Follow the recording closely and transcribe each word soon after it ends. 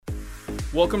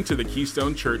Welcome to the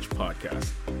Keystone Church podcast.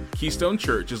 Keystone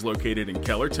Church is located in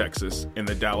Keller, Texas, in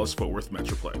the Dallas-Fort Worth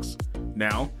Metroplex.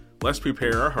 Now, let's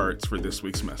prepare our hearts for this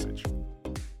week's message.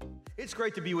 It's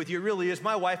great to be with you. It really is.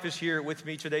 My wife is here with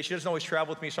me today. She doesn't always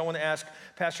travel with me, so I want to ask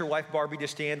Pastor Wife Barbie to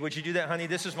stand. Would you do that, honey?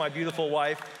 This is my beautiful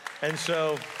wife. And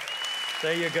so,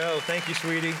 there you go. Thank you,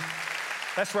 sweetie.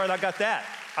 That's right. I got that.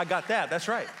 That's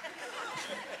right.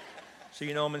 So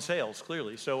you know I'm in sales,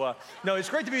 clearly. So, no, it's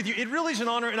great to be with you. It really is an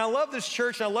honor, and I love this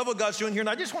church, and I love what God's doing here. And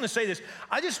I just want to say this.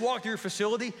 I just walked through your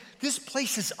facility. This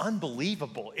place is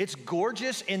unbelievable. It's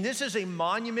gorgeous, and this is a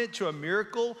monument to a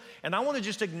miracle. And I want to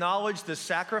just acknowledge the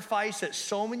sacrifice that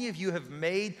so many of you have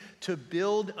made to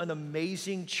build an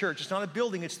amazing church. It's not a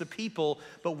building, it's the people.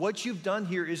 But what you've done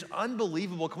here is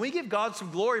unbelievable. Can we give God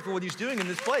some glory for what he's doing in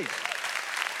this place?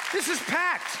 This is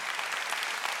packed.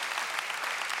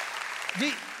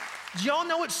 Do y'all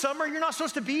know it's summer? You're not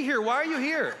supposed to be here. Why are you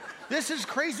here? This is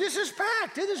crazy. This is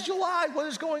packed. It is July. What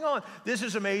is going on? This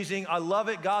is amazing. I love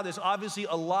it. God is obviously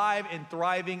alive and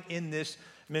thriving in this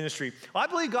ministry. Well, I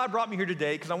believe God brought me here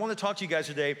today because I want to talk to you guys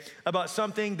today about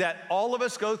something that all of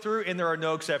us go through, and there are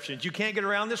no exceptions. You can't get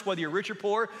around this, whether you're rich or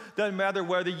poor. Doesn't matter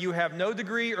whether you have no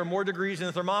degree or more degrees in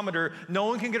the thermometer. No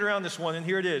one can get around this one, and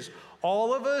here it is.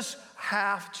 All of us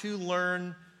have to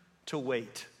learn to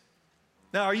wait.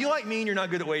 Now, are you like me and you're not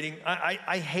good at waiting?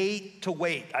 I hate to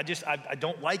wait. I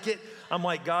don't like it. I'm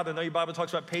like, God, I know your Bible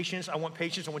talks about patience. I want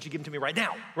patience. I want you to give it to me right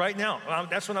now.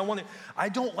 That's what I want. I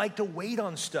don't like to wait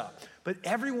on stuff. But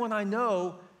everyone I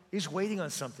know is waiting on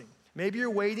something. Maybe you're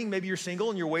waiting. Maybe you're single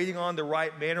and you're waiting on the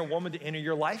right man or woman to enter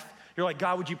your life. You're like,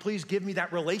 God, would you please give me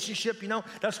that relationship? You know,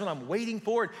 that's what I'm waiting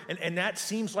for. And that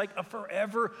seems like a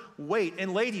forever wait.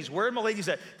 And ladies, where are my ladies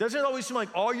at? Doesn't it always seem like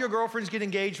all your girlfriends get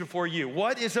engaged before you?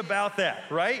 What is about that,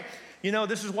 right? You know,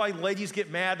 this is why ladies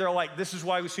get mad. They're like, this is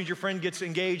why as soon as your friend gets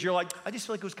engaged, you're like, I just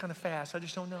feel like it was kind of fast. I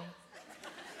just don't know.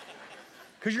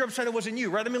 Because you're upset it wasn't you,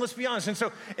 right? I mean, let's be honest. And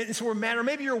so we're mad. Or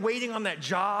maybe you're waiting on that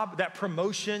job, that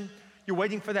promotion. You're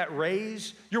waiting for that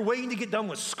raise. You're waiting to get done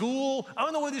with school. I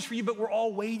don't know what it is for you, but we're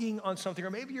all waiting on something. Or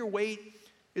maybe your wait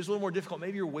is a little more difficult.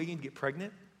 Maybe you're waiting to get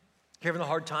pregnant. You're having a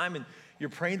hard time and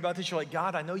you're praying about this. You're like,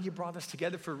 God, I know you brought us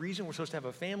together for a reason. We're supposed to have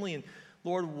a family. And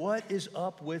Lord, what is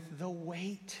up with the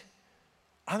wait?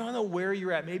 I don't know where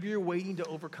you're at. Maybe you're waiting to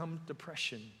overcome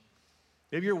depression.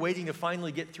 Maybe you're waiting to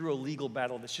finally get through a legal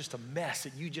battle that's just a mess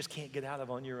that you just can't get out of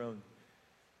on your own.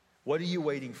 What are you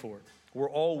waiting for?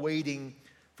 We're all waiting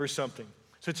for something.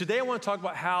 So today I want to talk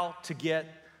about how to get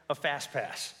a fast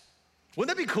pass.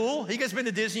 Wouldn't that be cool? You guys been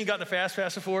to Disney and gotten a fast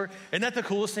pass before? Isn't that the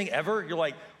coolest thing ever? You're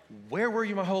like, where were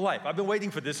you my whole life? I've been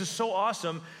waiting for this. This is so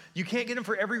awesome. You can't get them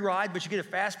for every ride, but you get a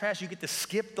fast pass. You get to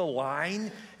skip the line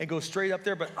and go straight up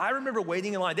there. But I remember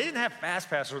waiting in line. They didn't have fast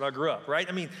passes when I grew up, right?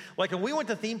 I mean, like when we went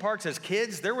to theme parks as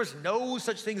kids, there was no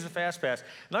such thing as a fast pass.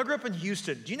 And I grew up in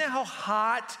Houston. Do you know how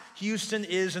hot Houston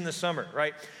is in the summer,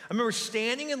 right? I remember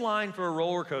standing in line for a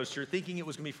roller coaster thinking it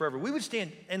was going to be forever. We would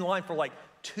stand in line for like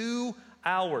 2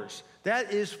 hours.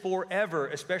 That is forever,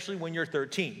 especially when you're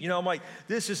 13. You know, I'm like,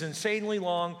 this is insanely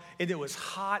long, and it was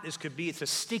hot as could be. It's a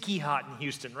sticky hot in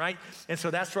Houston, right? And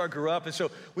so that's where I grew up. And so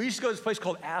we used to go to this place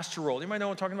called Astroworld. Anybody know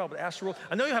what I'm talking about with Astroworld?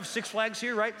 I know you have Six Flags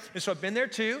here, right? And so I've been there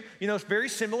too. You know, it's very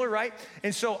similar, right?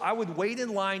 And so I would wait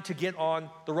in line to get on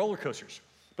the roller coasters.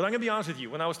 But I'm gonna be honest with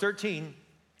you, when I was 13,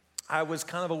 I was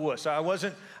kind of a wuss. I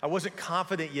wasn't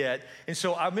confident yet. And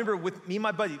so I remember with me and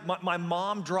my buddy, my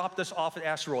mom dropped us off at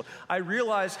Astroworld. I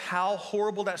realized how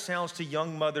horrible that sounds to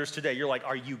young mothers today. You're like,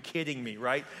 are you kidding me,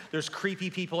 right? There's creepy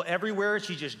people everywhere.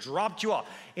 She just dropped you off.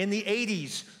 In the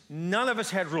 80s, none of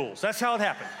us had rules. That's how it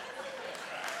happened.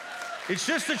 It's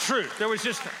just the truth.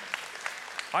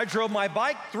 I drove my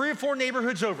bike 3 or 4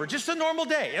 neighborhoods over. Just a normal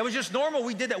day. It was just normal.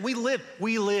 We did that. We lived.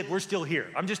 We're still here.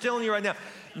 I'm just telling you right now.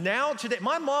 Now, today,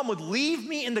 my mom would leave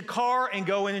me in the car and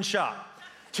go in and shop.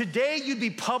 Today, you'd be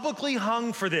publicly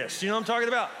hung for this. You know what I'm talking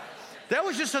about? That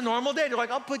was just a normal day. They're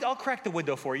like, I'll crack the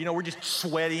window for you. You know, we're just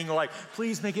sweating. We're like,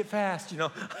 please make it fast. You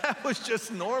know, that was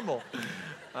just normal.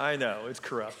 I know, it's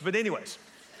corrupt. But anyways.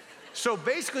 So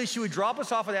basically, she would drop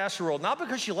us off at Astroworld, not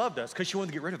because she loved us, because she wanted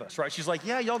to get rid of us, right? She's like,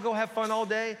 yeah, y'all go have fun all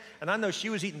day. And I know she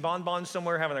was eating bonbons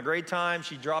somewhere, having a great time.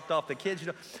 She dropped off the kids, you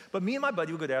know. But me and my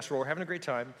buddy would go to Astroworld, having a great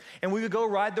time. And we would go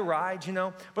ride the rides, you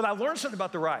know. But I learned something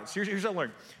about the rides. Here's what I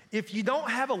learned. If you don't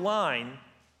have a line,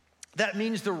 that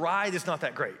means the ride is not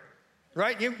that great,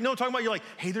 right? You know what I'm talking about? You're like,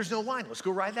 hey, there's no line. Let's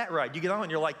go ride that ride. You get on, and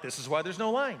you're like, this is why there's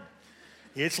no line.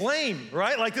 It's lame,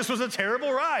 right? Like this was a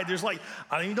terrible ride. There's like,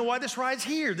 I don't even know why this ride's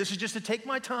here. This is just to take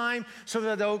my time so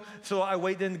I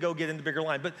wait then to go get in the bigger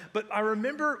line. But I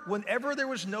remember whenever there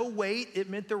was no wait, it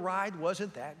meant the ride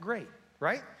wasn't that great,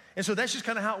 right? And so that's just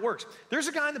kind of how it works. There's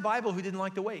a guy in the Bible who didn't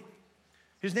like to wait.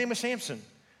 His name was Samson.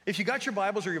 If you got your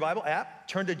Bibles or your Bible app,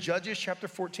 turn to Judges chapter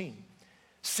 14.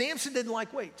 Samson didn't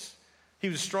like weights. He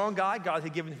was a strong guy. God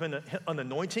had given him an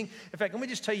anointing. In fact, let me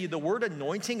just tell you, the word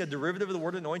anointing, a derivative of the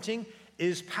word anointing,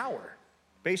 is power.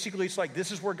 Basically, it's like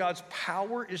this is where God's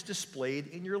power is displayed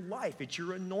in your life. It's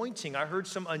your anointing. I heard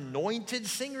some anointed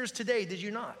singers today, did you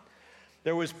not?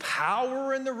 There was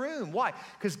power in the room. Why?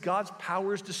 Because God's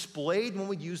power is displayed when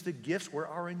we use the gifts where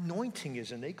our anointing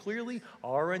is, and they clearly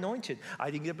are anointed. I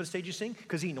didn't get up on stage to sing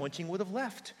because the anointing would have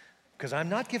left, because I'm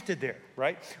not gifted there,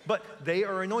 right? But they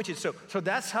are anointed. So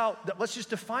that's how, let's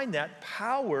just define that.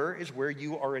 Power is where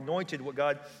you are anointed, what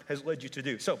God has led you to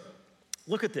do. So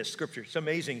look at this scripture. It's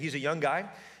amazing. He's a young guy.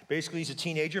 Basically, he's a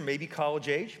teenager, maybe college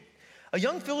age. A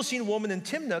young Philistine woman in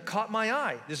Timnah caught my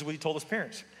eye. This is what he told his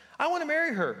parents. I want to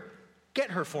marry her.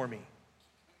 Get her for me.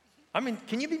 I mean,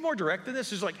 can you be more direct than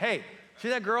this? It's like, hey, see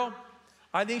that girl?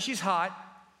 I think she's hot.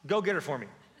 Go get her for me.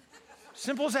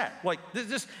 Simple as that. Like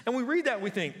this, and we read that and we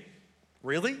think,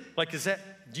 really? Like, is that,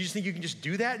 do you just think you can just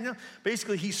do that? No.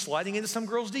 Basically, he's sliding into some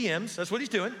girl's DMs. That's what he's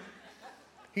doing.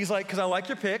 He's like, because I like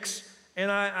your pics, and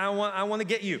I want to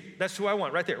get you. That's who I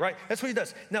want right there, right? That's what he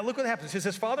does. Now, look what happens.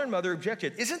 His father and mother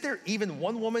objected. Isn't there even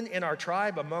one woman in our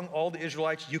tribe among all the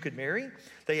Israelites you could marry?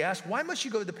 They asked, why must you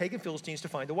go to the pagan Philistines to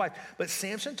find a wife? But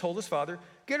Samson told his father,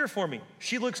 get her for me.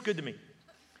 She looks good to me.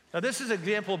 Now, this is an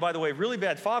example, by the way, of really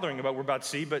bad fathering about what we're about to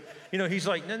see, but, he's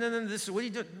like, no, this is, what are you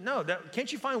doing? No,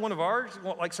 can't you find one of ours,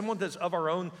 like someone that's of our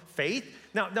own faith?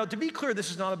 Now, to be clear,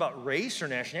 this is not about race or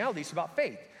nationality, it's about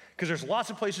faith. Because there's lots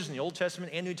of places in the Old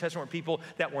Testament and New Testament where people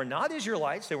that were not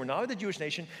Israelites, they were not of the Jewish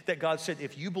nation, that God said,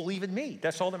 if you believe in me,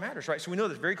 that's all that matters, right? So we know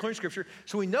that's very clear in Scripture.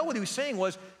 So we know what he was saying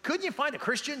was, couldn't you find a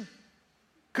Christian?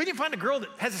 Couldn't you find a girl that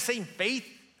has the same faith?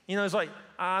 It's like,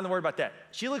 I'm not worried about that.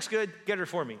 She looks good, get her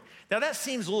for me. Now that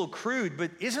seems a little crude, but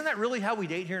isn't that really how we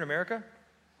date here in America?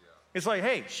 Yeah. It's like,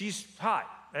 hey, she's hot.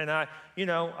 And I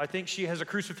think she has a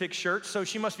crucifix shirt, so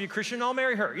she must be a Christian, I'll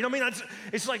marry her.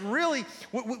 It's like really,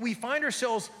 we find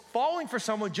ourselves falling for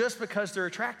someone just because they're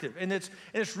attractive. And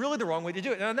it's really the wrong way to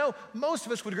do it. And I know most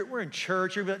of us would agree, we're in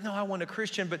church, you're like, no, I want a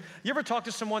Christian. But you ever talk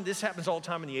to someone, this happens all the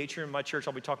time in the atrium in my church,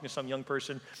 I'll be talking to some young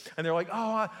person, and they're like,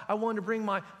 oh, I wanted to bring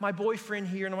my boyfriend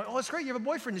here. And I'm like, oh, that's great, you have a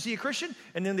boyfriend, is he a Christian?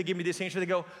 And then they give me this answer, they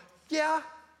go, yeah.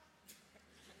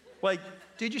 Like,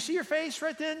 did you see your face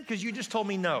right then? Because you just told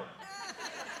me no.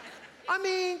 I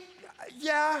mean,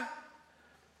 yeah,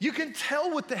 you can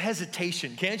tell with the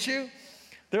hesitation, can't you?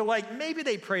 They're like, maybe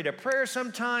they prayed a prayer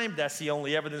sometime. That's the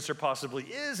only evidence there possibly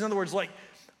is. In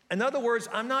other words,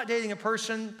 I'm not dating a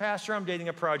person, Pastor, I'm dating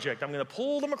a project. I'm going to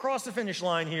pull them across the finish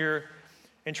line here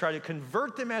and try to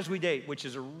convert them as we date, which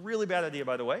is a really bad idea,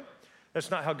 by the way. That's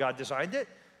not how God designed it.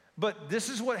 But this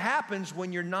is what happens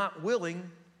when you're not willing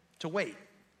to wait.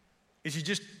 Is you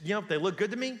just, if they look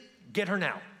good to me, get her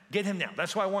now. Get him now.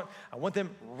 That's why I want them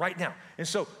right now. And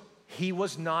so he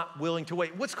was not willing to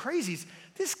wait. What's crazy is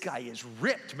this guy is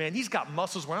ripped, man. He's got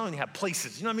muscles where I don't even have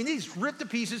places. He's ripped to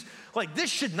pieces. Like, this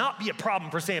should not be a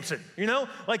problem for Samson,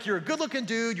 Like, you're a good-looking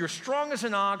dude. You're strong as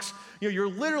an ox. You're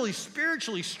literally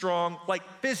spiritually strong, like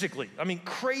physically.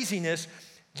 Craziness.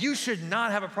 You should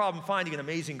not have a problem finding an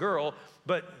amazing girl,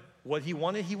 but what he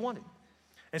wanted, he wanted.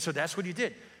 And so that's what he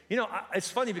did. It's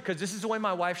funny because this is the way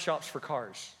my wife shops for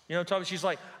cars. She's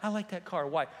like, I like that car.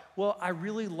 Why? Well, I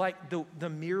really like the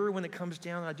mirror when it comes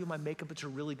down and I do my makeup. It's a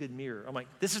really good mirror. I'm like,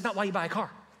 this is not why you buy a car.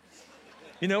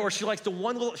 Or she likes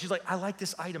she's like, I like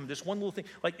this item, this one little thing.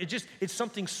 Like, it's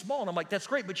something small. And I'm like, that's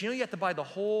great. But you have to buy the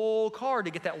whole car to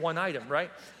get that one item,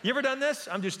 right? You ever done this?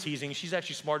 I'm just teasing. She's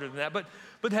actually smarter than that.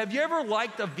 But have you ever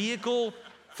liked a vehicle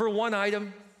for one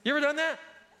item? You ever done that?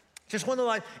 Just one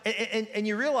little item. And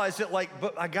you realize that,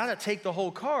 but I got to take the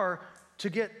whole car to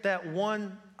get that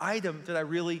one item that I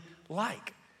really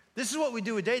like. This is what we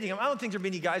do with dating. I don't think there'd be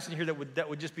any guys in here that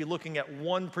would just be looking at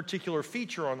one particular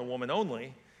feature on the woman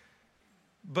only,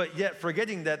 but yet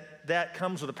forgetting that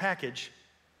comes with a package,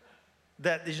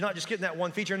 that is not just getting that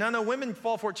one feature. And I know women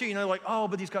fall for it too. Like, oh,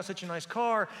 but he's got such a nice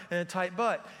car and a tight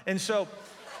butt. And so,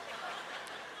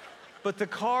 but the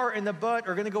car and the butt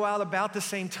are going to go out about the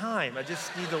same time. I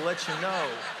just need to let you know.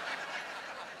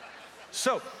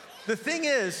 So the thing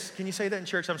is, can you say that in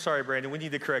church? I'm sorry, Brandon. We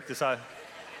need to correct this.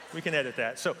 We can edit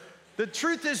that. So the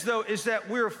truth is, though, is that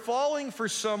we're falling for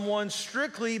someone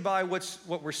strictly by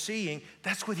what we're seeing.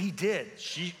 That's what he did.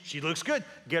 She looks good.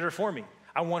 Get her for me.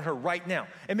 I want her right now.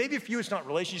 And maybe for you, it's not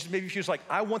relationships. Maybe she was like,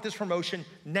 I want this promotion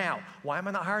now. Why am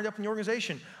I not hired up in the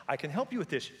organization? I can help you with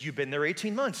this. You've been there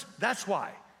 18 months. That's why.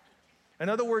 In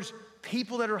other words,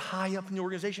 people that are high up in the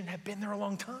organization have been there a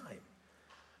long time.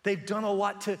 They've done a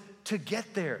lot to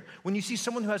get there. When you see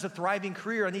someone who has a thriving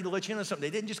career, I need to let you know something.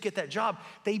 They didn't just get that job.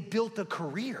 They built a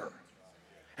career.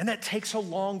 And that takes a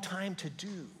long time to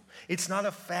do. It's not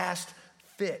a fast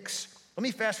fix. Let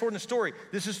me fast forward in the story.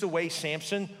 This is the way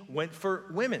Samson went for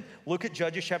women. Look at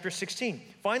Judges chapter 16.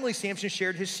 Finally, Samson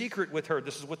shared his secret with her.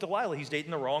 This is with Delilah. He's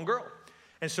dating the wrong girl.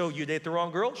 And so you date the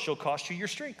wrong girl, she'll cost you your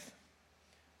strength.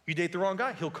 You date the wrong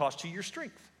guy, he'll cost you your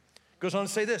strength. Goes on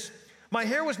to say this. My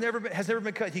hair has never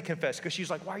been cut, he confessed, because she's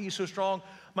like, why are you so strong?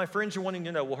 My friends are wanting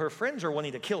to know. Well, her friends are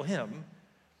wanting to kill him.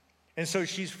 And so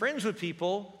she's friends with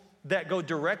people that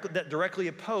directly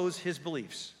oppose his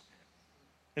beliefs.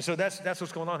 And so that's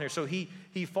what's going on here. So he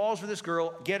falls for this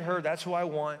girl, get her, that's who I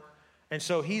want. And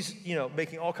so he's,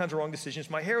 making all kinds of wrong decisions.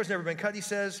 My hair has never been cut, he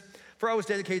says, for I was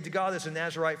dedicated to God as a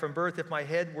Nazirite from birth. If my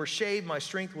head were shaved, my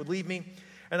strength would leave me,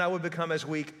 and I would become as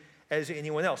weak as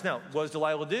anyone else. Now, what does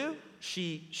Delilah do?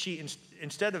 She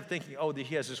instead of thinking, oh,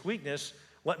 he has this weakness,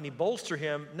 let me bolster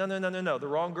him. No. The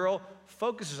wrong girl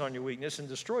focuses on your weakness and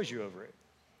destroys you over it.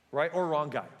 Right? Or wrong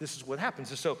guy. This is what happens.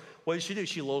 And so what does she do?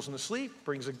 She lulls him to sleep,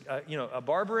 brings a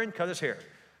barber in, cut his hair.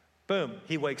 Boom.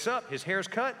 He wakes up, his hair's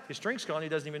cut, his strength's gone, he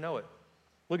doesn't even know it.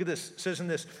 Look at this. It says in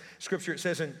this scripture, it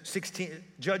says in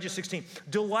Judges 16,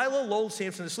 Delilah lulled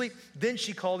Samson to sleep. Then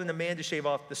she called in a man to shave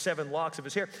off the 7 locks of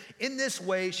his hair. In this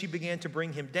way, she began to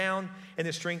bring him down, and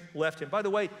his strength left him. By the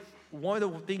way, one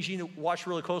of the things you need to watch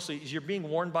really closely is you're being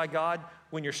warned by God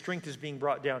when your strength is being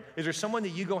brought down. Is there someone that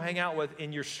you go hang out with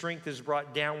and your strength is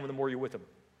brought down the more you're with them?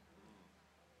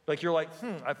 Like you're like,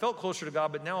 I felt closer to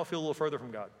God, but now I feel a little further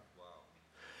from God. Wow.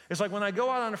 It's like when I go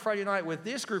out on a Friday night with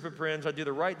this group of friends, I do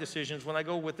the right decisions. When I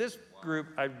go with this group,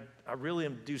 I really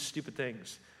do stupid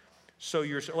things. So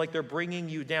you're like they're bringing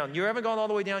you down. You haven't gone all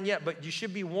the way down yet, but you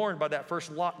should be warned by that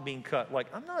first lock being cut. Like,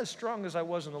 I'm not as strong as I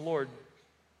was in the Lord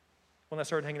when I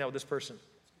started hanging out with this person,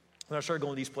 when I started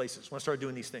going to these places, when I started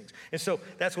doing these things. And so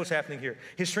that's what's happening here.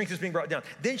 His strength is being brought down.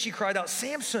 Then she cried out,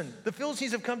 Samson, the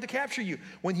Philistines have come to capture you.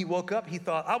 When he woke up, he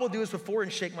thought, I will do as before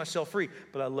and shake myself free.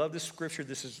 But I love this scripture.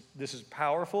 This is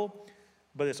powerful,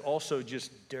 but it's also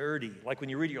just dirty. Like when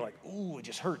you read it, you're like, ooh, it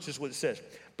just hurts. This is what it says.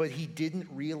 But he didn't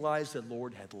realize the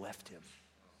Lord had left him.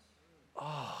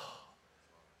 Oh,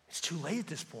 it's too late at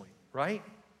this point, right?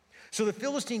 So the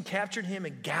Philistine captured him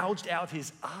and gouged out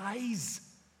his eyes.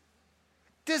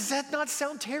 Does that not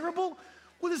sound terrible?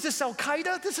 What is this,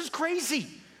 Al-Qaeda? This is crazy.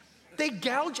 They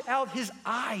gouge out his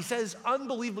eyes. That is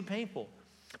unbelievably painful.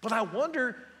 But I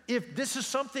wonder if this is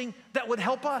something that would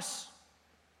help us.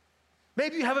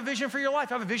 Maybe you have a vision for your life.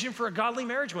 Have a vision for a godly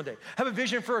marriage one day. Have a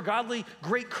vision for a godly,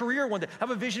 great career one day.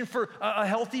 Have a vision for a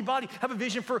healthy body. Have a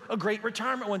vision for a great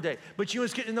retirement one day. But you know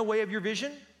what's getting in the way of your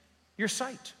vision? Your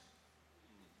sight.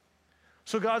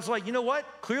 So God's like, you know what?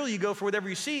 Clearly you go for whatever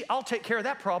you see. I'll take care of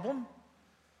that problem.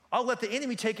 I'll let the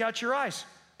enemy take out your eyes.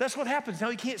 That's what happens. Now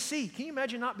you can't see. Can you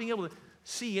imagine not being able to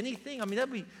see anything? I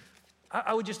mean,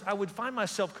 I would find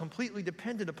myself completely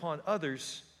dependent upon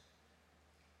others.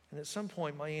 And at some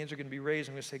point, my hands are going to be raised.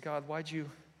 I'm going to say, God, why'd you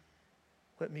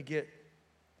let me get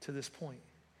to this point?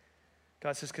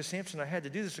 God says, because Samson, I had to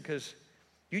do this because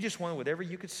you just wanted whatever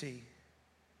you could see.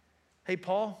 Hey,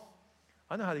 Paul,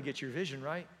 I know how to get your vision,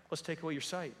 right? Let's take away your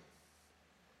sight.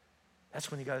 That's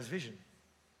when he got his vision.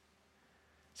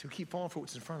 So we keep falling for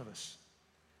what's in front of us.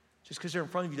 Just because they're in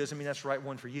front of you doesn't mean that's the right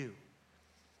one for you.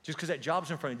 Just because that job's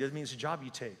in front of you doesn't mean it's a job you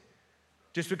take.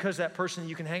 Just because that person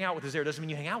you can hang out with is there doesn't mean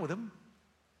you hang out with them.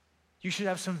 You should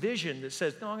have some vision that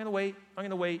says, no, I'm going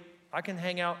to wait. I can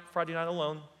hang out Friday night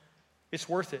alone. It's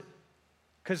worth it.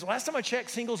 Because last time I checked,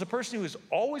 single is a person who is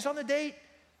always on the date,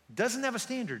 doesn't have a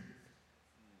standard.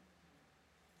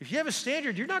 If you have a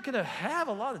standard, you're not going to have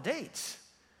a lot of dates.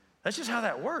 That's just how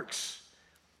that works.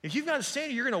 If you've got a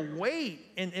standard, you're going to wait.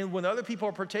 And when other people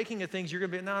are partaking of things, you're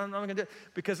going to be, no, I'm not going to do it.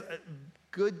 Because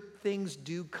good things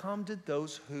do come to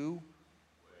those who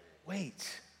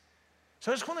wait.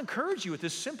 So I just want to encourage you with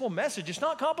this simple message. It's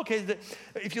not complicated. That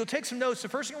if you'll take some notes, the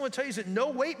first thing I want to tell you is that no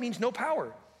wait means no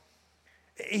power.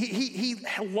 He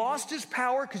lost his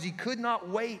power because he could not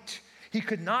wait. He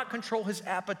could not control his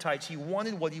appetites. He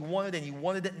wanted what he wanted, and he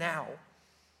wanted it now.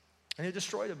 And it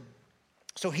destroyed him.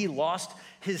 So he lost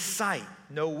his sight.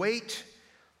 No wait.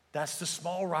 That's the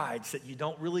small rides that you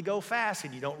don't really go fast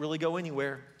and you don't really go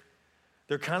anywhere.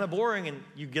 They're kind of boring, and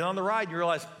you get on the ride and you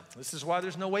realize, this is why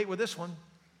there's no wait with this one.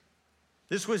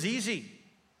 This was easy.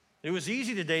 It was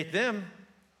easy to date them.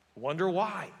 Wonder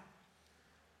why.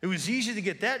 It was easy to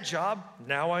get that job.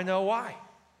 Now I know why.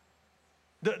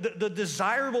 The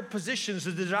desirable positions,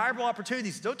 the desirable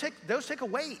opportunities, those take a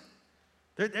wait.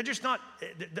 They're just not,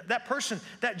 that person,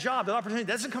 that job, that opportunity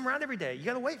doesn't come around every day. You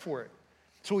got to wait for it.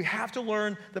 So we have to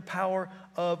learn the power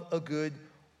of a good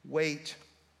weight.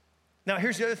 Now,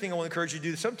 here's the other thing I want to encourage you to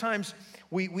do. Sometimes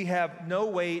we have no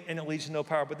weight and it leads to no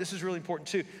power, but this is really important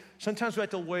too. Sometimes we have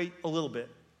to wait a little bit.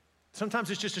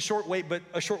 Sometimes it's just a short wait, but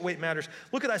a short wait matters.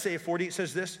 Look at Isaiah 40, it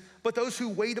says this, but those who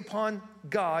wait upon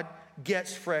God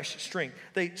gets fresh strength.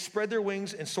 They spread their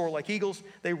wings and soar like eagles.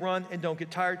 They run and don't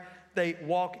get tired. They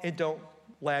walk and don't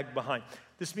lag behind.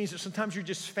 This means that sometimes you're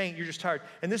just faint, you're just tired.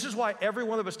 And this is why every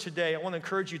one of us today, I want to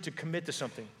encourage you to commit to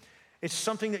something. It's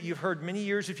something that you've heard many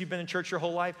years if you've been in church your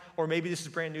whole life, or maybe this is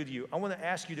brand new to you. I want to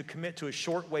ask you to commit to a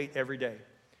short wait every day.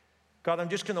 God, I'm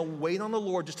just going to wait on the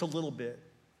Lord just a little bit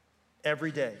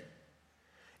every day.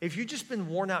 If you've just been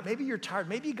worn out, maybe you're tired,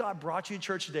 maybe God brought you to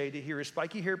church today to hear a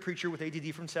spiky-haired preacher with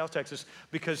ADD from South Texas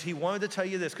because he wanted to tell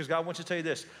you this, because God wants to tell you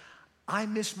this. I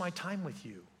miss my time with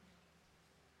you.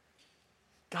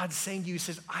 God's saying to you, he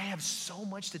says, I have so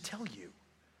much to tell you.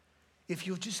 If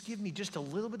you'll just give me just a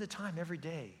little bit of time every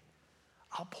day,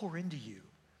 I'll pour into you.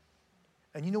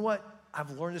 And you know what?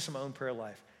 I've learned this in my own prayer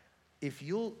life. If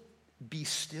you'll be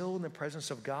still in the presence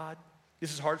of God,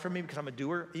 this is hard for me because I'm a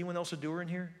doer. Anyone else a doer in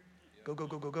here? Go, go,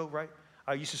 go, go, go, right?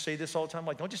 I used to say this all the time,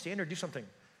 like, don't just stand there, do something.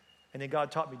 And then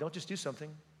God taught me, don't just do something,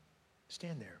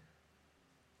 stand there.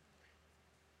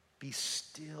 Be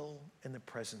still in the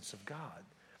presence of God.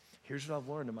 Here's what I've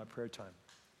learned in my prayer time.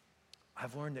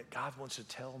 I've learned that God wants to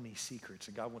tell me secrets,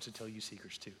 and God wants to tell you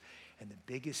secrets too. And the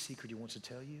biggest secret he wants to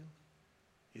tell you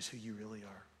is who you really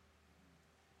are.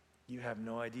 You have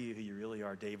no idea who you really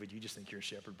are, David. You just think you're a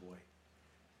shepherd boy.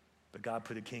 But God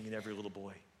put a king in every little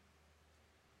boy.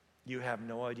 You have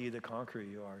no idea the conqueror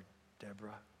you are,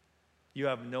 Deborah. You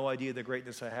have no idea the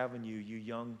greatness I have in you, you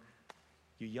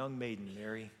young maiden,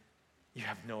 Mary. You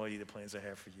have no idea the plans I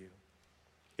have for you.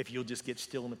 If you'll just get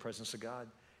still in the presence of God,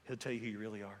 he'll tell you who you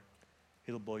really are.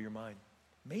 It'll blow your mind.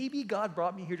 Maybe God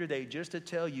brought me here today just to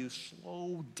tell you,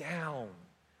 slow down.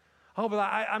 Oh, but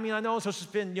I mean, I know I'm supposed to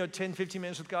spend 10, 15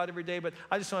 minutes with God every day, but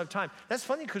I just don't have time. That's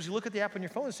funny because you look at the app on your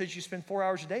phone, it says you spend 4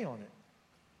 hours a day on it.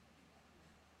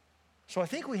 So I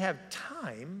think we have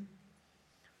time.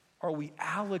 Are we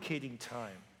allocating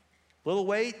time? Little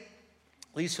weight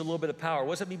leads to a little bit of power.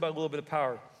 What does that mean by a little bit of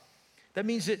power? That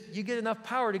means that you get enough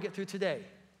power to get through today.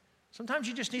 Sometimes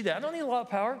you just need that. I don't need a lot of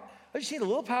power. I just need a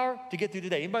little power to get through the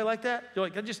day. Anybody like that? You're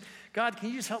like, God, can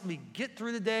you just help me get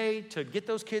through the day to get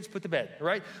those kids put to bed,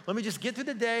 right? Let me just get through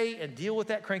the day and deal with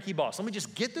that cranky boss. Let me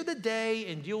just get through the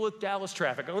day and deal with Dallas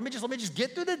traffic. Let me just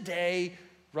get through the day,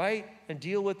 right, and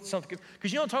deal with something.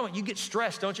 Because you know what I'm talking about? You get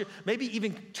stressed, don't you? Maybe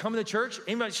even coming to church.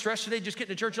 Anybody stressed today just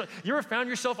getting to church? You ever found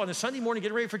yourself on a Sunday morning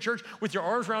getting ready for church with your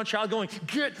arms around a child going,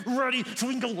 get ready so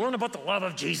we can go learn about the love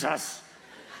of Jesus?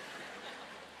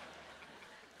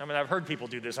 I mean, I've heard people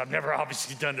do this. I've never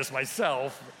obviously done this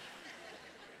myself.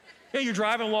 You're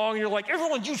driving along and you're like,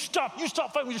 everyone, you stop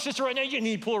fighting with your sister right now. And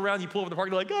you pull around, you pull over the park,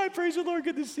 you're like, God, praise the Lord,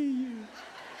 good to see you.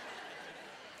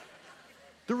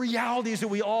 The reality is that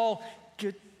we all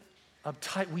get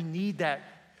uptight. We need that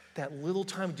little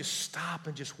time to just stop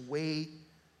and just wait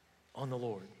on the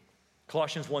Lord.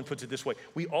 Colossians 1 puts it this way.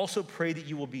 We also pray that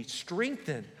you will be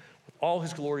strengthened with all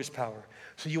his glorious power,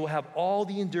 so you will have all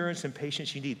the endurance and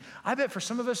patience you need. I bet for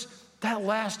some of us, that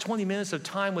last 20 minutes of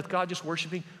time with God just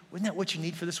worshiping, wasn't that what you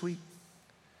need for this week?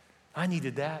 I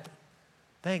needed that.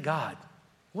 Thank God.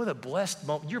 What a blessed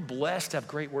moment. You're blessed to have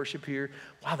great worship here.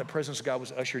 Wow, the presence of God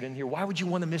was ushered in here. Why would you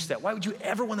want to miss that? Why would you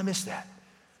ever want to miss that?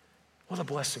 What a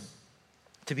blessing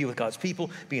to be with God's people,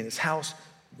 be in his house,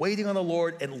 waiting on the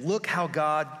Lord, and look how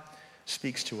God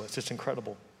speaks to us. It's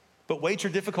incredible. But waits are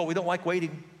difficult. We don't like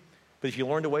waiting. But if you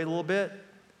learn to wait a little bit,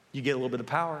 you get a little bit of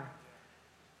power.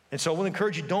 And so I want to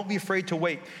encourage you, don't be afraid to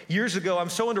wait. Years ago, I'm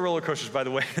so into roller coasters, by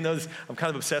the way. I'm kind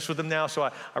of obsessed with them now. So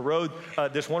I rode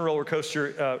this one roller coaster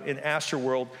in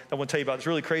Astroworld. I want to tell you about this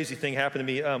really crazy thing happened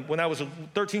to me. When I was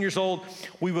 13 years old,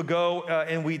 we would go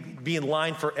and we'd be in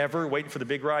line forever waiting for the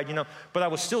big ride, But I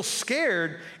was still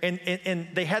scared. And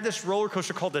they had this roller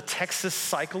coaster called the Texas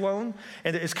Cyclone.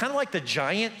 And it's kind of like the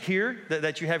Giant here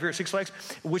that you have here at Six Flags,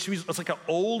 which means it's like an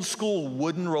old school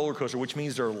wooden roller coaster, which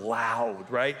means they're loud,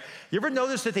 right? You ever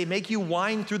notice that they make you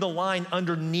whine through the line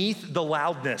underneath the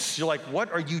loudness? You're like,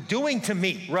 what are you doing to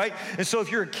me, right? And so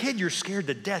if you're a kid, you're scared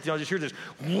to death. I just hear this,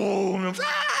 whoa,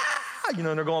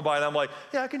 and they're going by, and I'm like,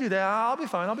 yeah, I can do that. I'll be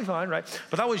fine, right?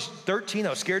 But I was 13.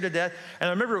 I was scared to death. And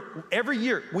I remember every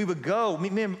year we would go, me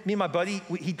and my buddy,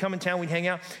 he'd come in town, we'd hang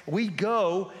out. We'd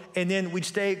go, and then we'd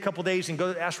stay a couple days and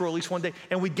go to Astroworld at least one day.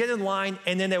 And we'd get in line,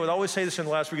 and then they would always say this in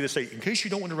the last week. They'd say, in case you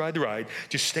don't want to ride the ride,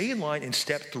 just stay in line and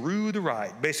step through the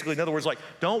ride. Basically, in other words, like,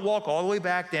 don't walk all the way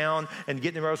back down and get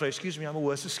in the ride. I was like, excuse me, I'm a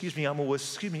wuss. Excuse me, I'm a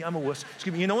wuss. Excuse me, I'm a wuss.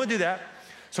 Excuse me. You don't want to do that.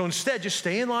 So instead, just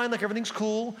stay in line like everything's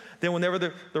cool. Then whenever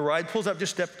the ride pulls up,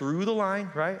 just step through the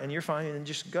line, right? And you're fine, and then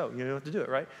just go. You don't have to do it,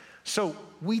 right? So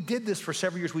we did this for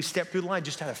several years. We stepped through the line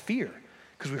just out of fear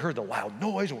because we heard the loud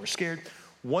noise and we're scared.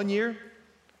 One year,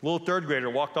 a little third grader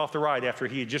walked off the ride after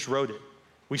he had just rode it.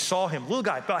 We saw him, little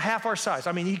guy, about half our size.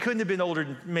 I mean, he couldn't have been older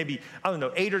than maybe,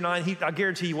 8 or 9. I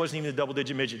guarantee he wasn't even a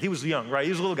double-digit midget. He was young, right? He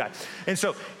was a little guy. And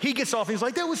so he gets off and he's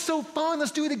like, that was so fun,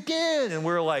 let's do it again. And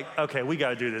we're like, okay, we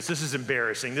gotta do this. This is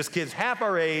embarrassing. This kid's half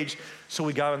our age, so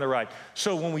we got on the ride.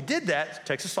 So when we did that,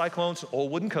 Texas Cyclone's an old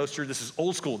wooden coaster. This is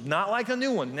old school, not like a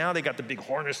new one. Now they got the big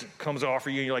harness that comes off for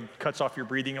you and you're like, cuts off your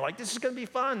breathing. You're like, this is gonna be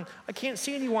fun. I can't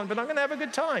see anyone, but I'm gonna have a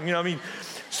good time. You know what I mean?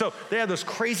 So they have those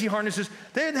crazy harnesses.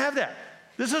 They didn't have that.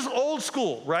 This is old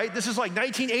school, right? This is like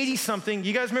 1980 something.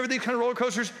 You guys remember these kind of roller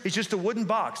coasters? It's just a wooden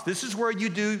box. This is where you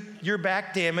do your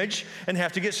back damage and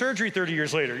have to get surgery 30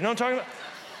 years later. You know what I'm talking about?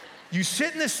 You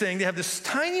sit in this thing, they have this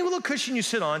tiny little cushion you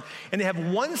sit on, and they have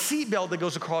one seat belt that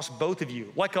goes across both of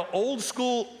you, like an old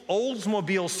school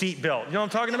Oldsmobile seat belt. You know what I'm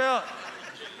talking about?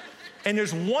 And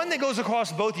there's one that goes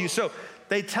across both of you. So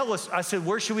they tell us, I said,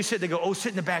 where should we sit? They go, oh, sit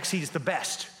in the back seat, it's the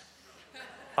best.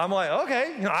 I'm like,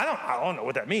 okay, I don't know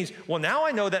what that means. Well, now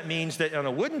I know that means that on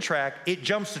a wooden track, it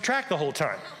jumps the track the whole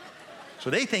time. So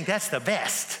they think that's the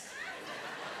best.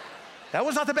 That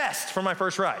was not the best for my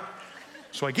first ride.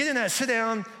 So I get in there, I sit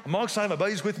down, I'm all excited, my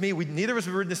buddy's with me, neither of us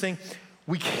have ridden this thing.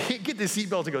 We can't get the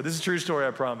seatbelt to go. This is a true story,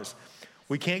 I promise.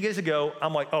 We can't get it to go.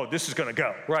 I'm like, oh, this is gonna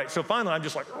go, right? So finally, I'm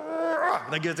just like,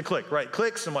 and I get it to click, right?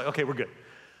 Clicks, I'm like, okay, we're good.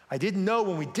 I didn't know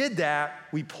when we did that,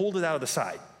 we pulled it out of the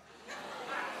side.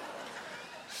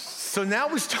 So now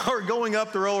we start going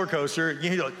up the roller coaster,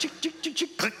 you know, chick, chick, chick,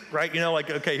 chick, click, right? You know,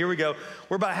 like, okay, here we go.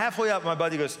 We're about halfway up, my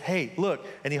buddy goes, hey, look,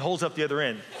 and he holds up the other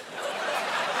end.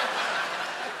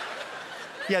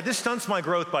 Yeah, this stunts my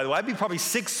growth, by the way. I'd be probably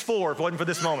 6'4" if it wasn't for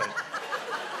this moment.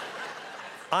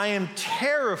 I am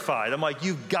terrified. I'm like,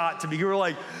 you've got to be. You were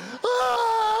like,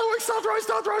 stop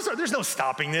throwing. There's no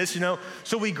stopping this, you know?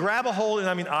 So we grab a hold, and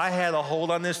I mean, I had a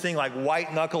hold on this thing, like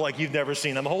white knuckle, like you've never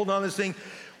seen. I'm holding on this thing.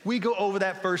 We go over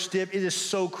that first dip. It is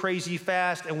so crazy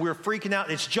fast, and we're freaking out.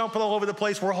 It's jumping all over the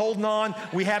place. We're holding on.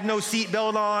 We have no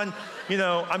seatbelt on. You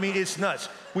know, I mean, it's nuts.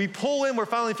 We pull in. We're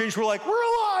finally finished. We're like, we're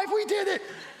alive. We did it.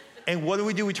 And what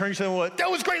do? We turn to each other and we're like, that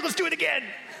was great. Let's do it again.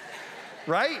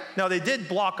 Right? Now, they did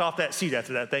block off that seat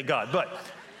after that, thank God. But,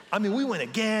 I mean, we went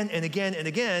again and again and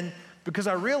again because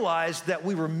I realized that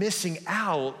we were missing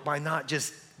out by not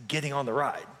just getting on the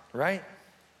ride, right?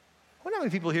 I wonder how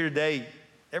many people here today,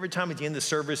 every time at the end of the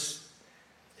service,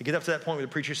 they get up to that point where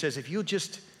the preacher says, if you'll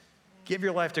just give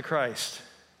your life to Christ,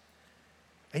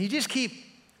 and you just keep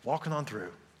walking on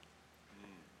through,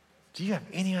 do you have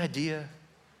any idea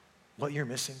what you're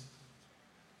missing?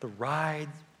 The ride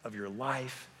of your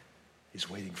life is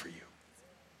waiting for you.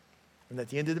 And at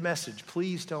the end of the message,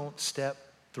 please don't step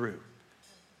through.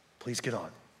 Please get on.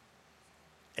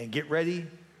 And get ready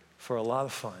for a lot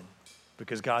of fun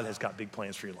because God has got big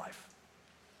plans for your life.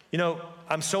 You know,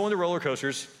 I'm so into roller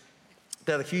coasters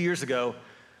that a few years ago,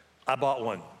 I bought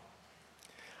one.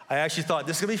 I actually thought,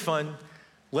 this is gonna be fun.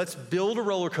 Let's build a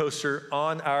roller coaster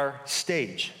on our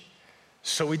stage.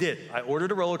 So we did. I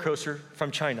ordered a roller coaster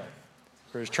from China,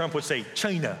 or as Trump would say,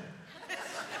 China.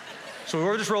 So we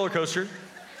ordered this roller coaster.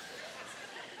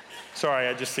 Sorry,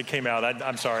 it came out.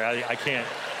 I'm sorry, I can't.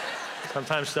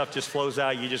 Sometimes stuff just flows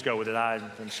out, you just go with it.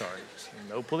 I'm sorry.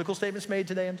 No political statements made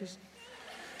today,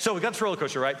 So we got this roller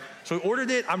coaster, right? So we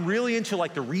ordered it. I'm really into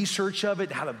like the research of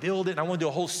it, how to build it. And I want to do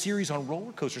a whole series on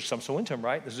roller coasters. So I'm so into them,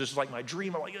 right? This is just like my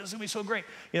dream. I'm like, this is gonna be so great.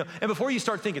 You know, and before you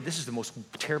start thinking, this is the most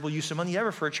terrible use of money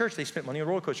ever for a church. They spent money on a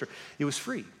roller coaster. It was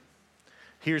free.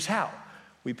 Here's how.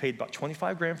 We paid about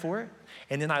 25 grand for it.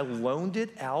 And then I loaned it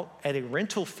out at a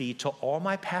rental fee to all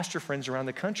my pastor friends around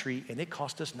the country. And it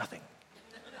cost us nothing.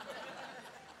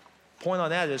 Point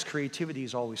on that is creativity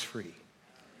is always free.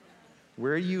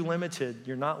 Where are you limited?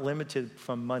 You're not limited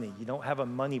from money. You don't have a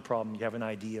money problem, you have an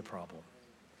idea problem.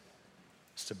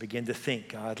 It's to begin to think,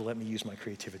 God, let me use my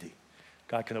creativity.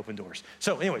 God can open doors.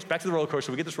 So anyways, back to the roller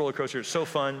coaster. We get this roller coaster, it's so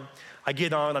fun. I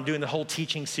get on, I'm doing the whole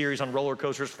teaching series on roller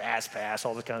coasters, fast pass,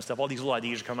 all this kind of stuff. All these little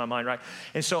ideas are coming to my mind, right?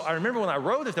 And so I remember when I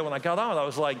wrote it, that when I got on, I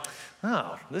was like,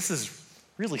 oh, this is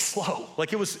really slow.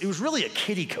 Like it was really a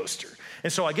kiddie coaster.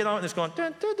 And so I get on and it's going,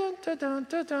 dun, dun, dun, dun, dun,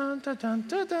 dun, dun, dun, dun,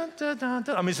 dun, dun, dun,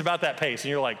 dun. I mean, it's about that pace.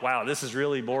 And you're like, wow, this is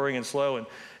really boring and slow. And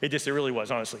it really was,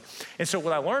 honestly. And so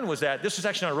what I learned was that this is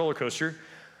actually not a roller coaster.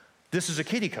 This is a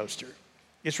kiddie coaster.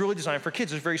 It's really designed for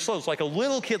kids. It's very slow. It's like a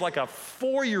little kid, like a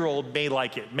 4-year-old may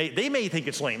like it. They may think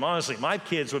it's lame. Honestly, my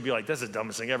kids would be like, that's the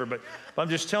dumbest thing ever. But I'm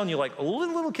just telling you, like a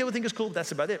little kid would think it's cool.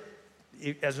 That's about it.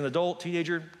 as an adult,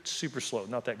 teenager, super slow,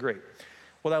 not that great.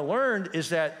 What I learned is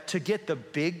that to get the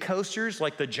big coasters,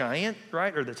 like the Giant,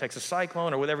 right, or the Texas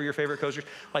Cyclone, or whatever your favorite coasters,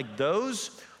 like those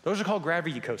are called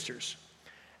gravity coasters.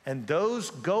 And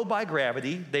those go by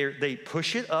gravity. They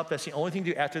push it up. That's the only thing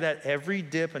to do. After that, every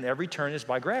dip and every turn is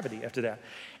by gravity after that.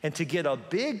 And to get a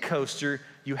big coaster,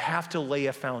 you have to lay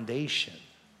a foundation.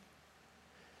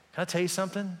 Can I tell you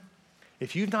something?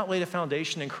 If you've not laid a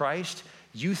foundation in Christ,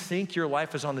 you think your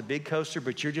life is on the big coaster,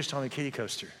 but you're just on the kiddie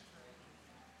coaster.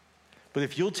 But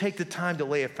if you'll take the time to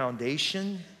lay a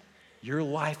foundation, your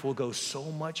life will go so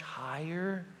much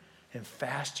higher and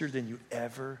faster than you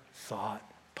ever thought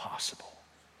possible.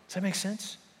 Does that make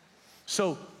sense?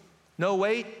 So, no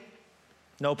weight,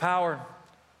 no power.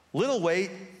 Little weight,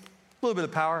 a little bit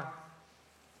of power.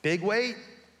 Big weight,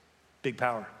 big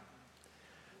power.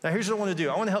 Now, here's what I want to do.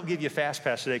 I want to help give you a fast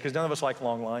pass today because none of us like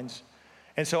long lines.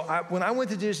 And so when I went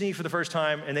to Disney for the first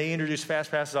time and they introduced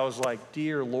fast passes, I was like,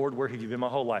 dear Lord, where have you been my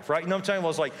whole life, right? You know what I'm saying? I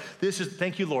was like,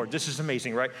 thank you, Lord. This is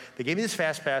amazing, right? They gave me this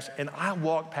fast pass and I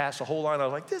walked past the whole line. I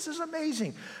was like, this is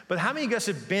amazing. But how many of you guys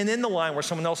have been in the line where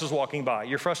someone else is walking by?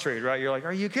 You're frustrated, right? You're like,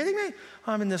 are you kidding me?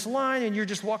 I'm in this line and you're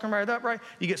just walking right up, right?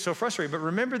 You get so frustrated. But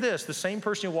remember this, the same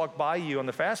person who walked by you on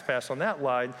the fast pass on that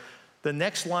line, the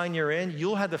next line you're in,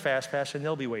 you'll have the fast pass and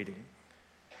they'll be waiting.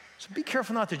 So be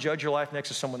careful not to judge your life next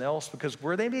to someone else because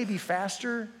where they may be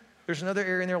faster, there's another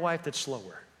area in their life that's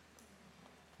slower.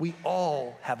 We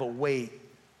all have a wait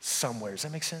somewhere. Does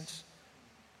that make sense?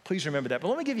 Please remember that. But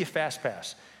let me give you a fast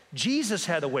pass. Jesus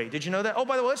had a wait. Did you know that? Oh,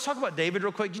 by the way, let's talk about David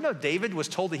real quick. Did you know David was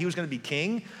told that he was going to be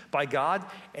king by God?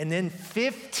 And then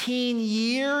 15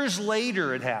 years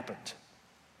later it happened.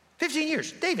 15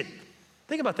 years. David.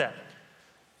 Think about that.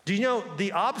 Do you know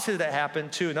the opposite of that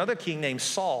happened to another king named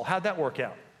Saul? How'd that work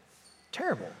out?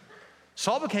 Terrible.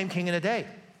 Saul became king in a day,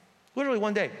 literally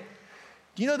one day.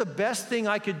 Do you know the best thing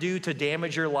I could do to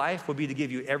damage your life would be to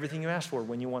give you everything you asked for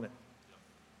when you want it?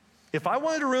 If I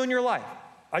wanted to ruin your life,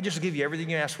 I'd just give you everything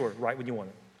you asked for right when you want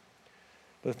it.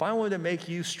 But if I wanted to make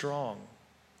you strong,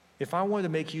 if I wanted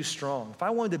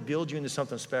to build you into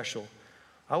something special,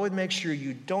 I would make sure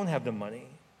you don't have the money,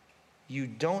 you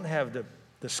don't have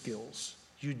the skills,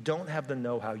 you don't have the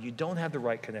know-how, you don't have the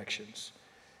right connections.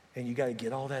 And you got to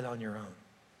get all that on your own.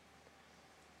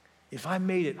 If I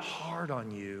made it hard on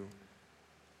you,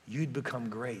 you'd become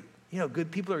great. You know,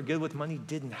 good people that are good with money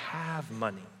didn't have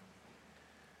money.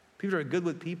 People that are good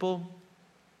with people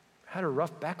had a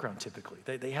rough background typically.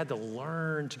 They had to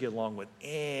learn to get along with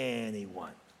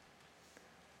anyone.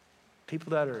 People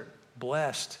that are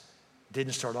blessed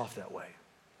didn't start off that way.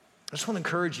 I just want to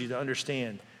encourage you to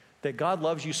understand that God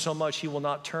loves you so much, he will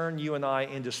not turn you and I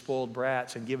into spoiled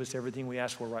brats and give us everything we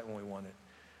ask for right when we want it.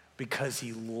 Because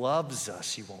he loves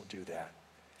us, he won't do that.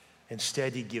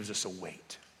 Instead, he gives us a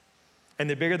weight. And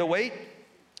the bigger the weight,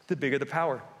 the bigger the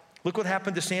power. Look what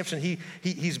happened to Samson.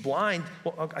 He's blind.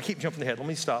 Well, I keep jumping ahead. Let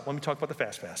me stop. Let me talk about the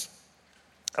fast pass.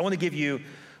 I want to give you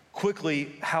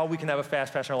quickly how we can have a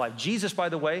fast pass in our life. Jesus, by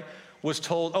the way, was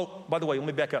told, let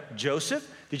me back up. Joseph,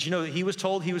 did you know that he was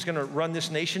told he was going to run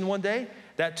this nation one day?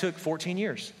 That took 14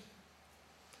 years.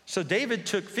 So David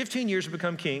took 15 years to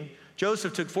become king.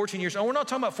 Joseph took 14 years. And we're not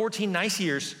talking about 14 nice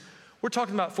years. We're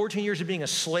talking about 14 years of being a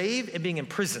slave and being in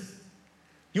prison.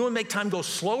 You want to make time go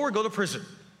slower? Go to prison.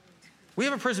 We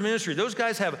have a prison ministry. Those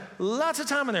guys have lots of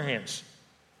time on their hands.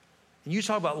 And you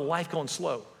talk about life going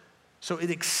slow. So it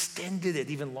extended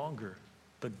it even longer.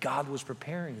 But God was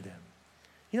preparing them.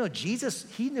 You know, Jesus,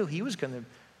 he knew he was going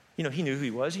to, he knew who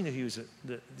he was. He knew he was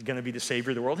going to be the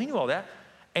Savior of the world. He knew all that.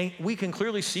 And we can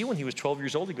clearly see when he was 12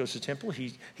 years old, he goes to the temple.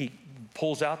 He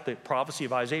pulls out the prophecy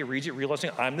of Isaiah, reads it,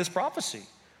 realizing, I'm this prophecy.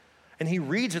 And he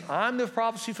reads it, I'm the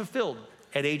prophecy fulfilled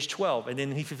at age 12. And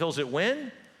then he fulfills it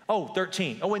when?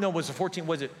 13. Oh, wait, no, was it 14?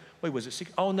 Was it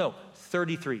 6? Oh, no,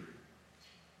 33.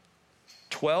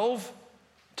 12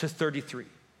 to 33.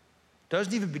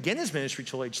 Doesn't even begin his ministry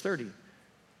till age 30.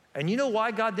 And you know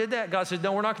why God did that? God said,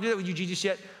 no, we're not going to do that with you, Jesus,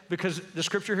 yet, because the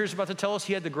scripture here is about to tell us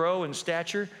he had to grow in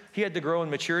stature. He had to grow in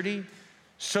maturity.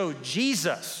 So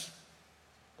Jesus,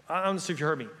 I don't know if you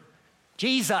heard me.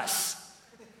 Jesus,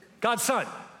 God's son,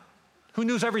 who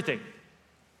knows everything,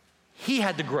 he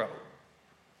had to grow.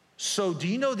 So do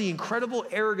you know the incredible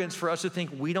arrogance for us to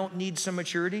think we don't need some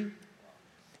maturity?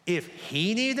 If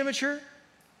he needed to mature?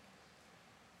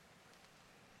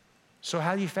 So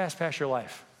how do you fast pass your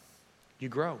life? You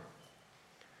grow.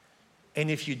 And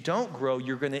if you don't grow,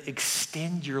 you're going to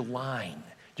extend your line.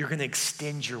 You're going to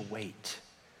extend your weight.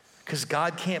 Because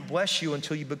God can't bless you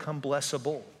until you become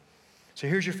blessable. So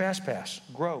here's your fast pass.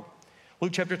 Grow.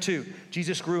 Luke chapter 2,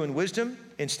 Jesus grew in wisdom,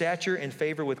 in stature, in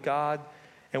favor with God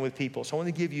and with people. So I want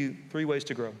to give you 3 ways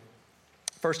to grow.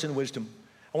 First, in wisdom.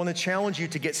 I want to challenge you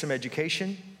to get some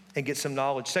education and get some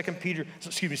knowledge. 2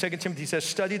 Timothy says,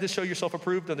 study to show yourself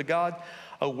approved unto God,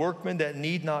 a workman that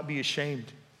need not be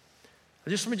ashamed.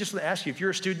 Let me just ask you, if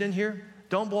you're a student in here,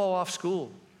 don't blow off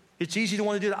school. It's easy to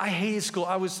want to do that. I hated school.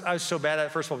 I was so bad at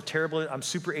it. First of all, I was terrible at it. I'm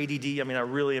super ADD. I mean, I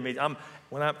really am.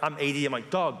 When I'm ADD, I'm like,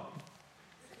 dog.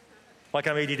 Like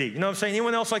I'm ADD. You know what I'm saying?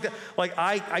 Anyone else like that? Like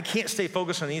I can't stay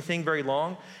focused on anything very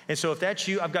long. And so if that's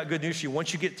you, I've got good news for you.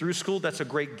 Once you get through school, that's a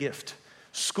great gift.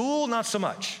 School, not so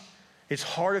much. It's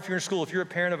hard if you're in school. If you're a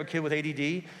parent of a kid with ADD,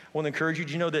 I want to encourage you.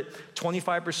 Do you know that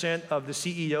 25% of the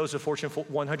CEOs of Fortune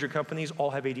 100 companies all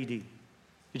have ADD? Did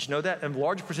you know that? And a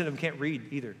large percent of them can't read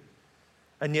either.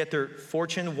 And yet they're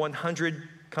Fortune 100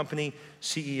 company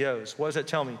CEOs. What does that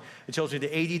tell me? It tells me the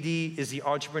ADD is the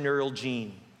entrepreneurial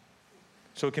gene.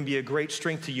 So it can be a great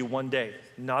strength to you one day.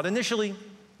 Not initially,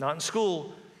 not in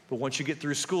school, but once you get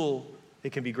through school,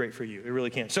 it can be great for you. It really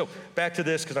can. So back to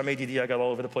this, because I'm ADD, I got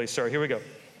all over the place. Sorry, here we go.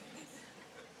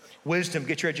 Wisdom,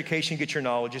 get your education, get your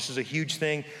knowledge. This is a huge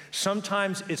thing.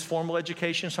 Sometimes it's formal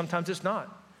education, sometimes it's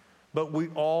not. But we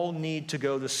all need to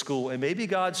go to school. And maybe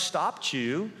God stopped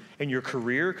you in your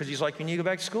career because he's like, you need to go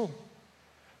back to school.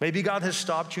 Maybe God has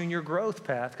stopped you in your growth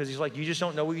path because he's like, you just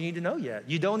don't know what you need to know yet.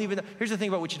 You don't even know. Here's the thing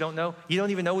about what you don't know. You don't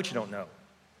even know what you don't know.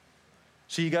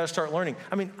 So you got to start learning.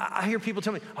 I mean, I hear people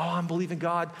tell me, oh, I'm believing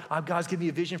God. God's giving me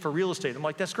a vision for real estate. I'm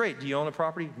like, that's great. Do you own a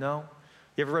property? No.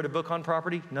 You ever read a book on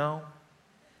property? No.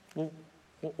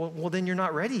 Well, then you're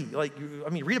not ready.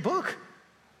 Read a book.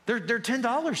 They're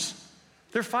 $10.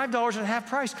 They're $5 at half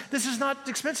price. This is not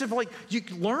expensive. You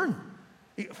learn.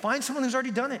 Find someone who's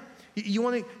already done it. You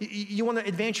want to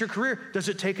advance your career. Does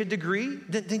it take a degree?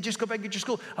 Then just go back and get your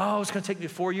school. Oh, it's going to take me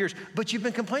 4 years. But you've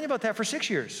been complaining about that for 6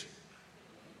 years.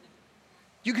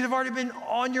 You could have already been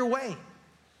on your way.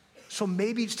 So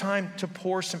maybe it's time to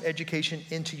pour some education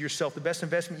into yourself. The best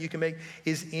investment you can make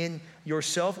is in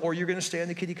yourself, or you're going to stay on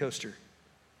the kiddie coaster.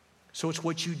 So it's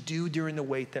what you do during the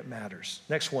wait that matters.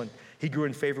 Next one, he grew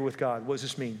in favor with God. What does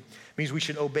this mean? It means we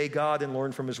should obey God and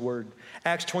learn from his word.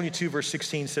 Acts 22, verse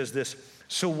 16 says this,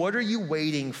 so what are you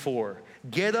waiting for?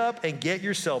 Get up and get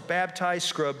yourself baptized,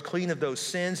 scrubbed clean of those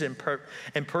sins, and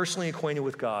personally acquainted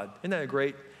with God. Isn't that a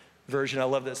great version? I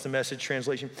love that's the Message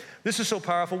translation. This is so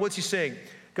powerful. What's he saying?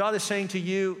 God is saying to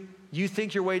you, you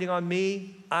think you're waiting on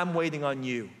me, I'm waiting on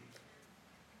you.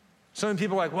 Some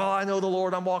people are like, well, I know the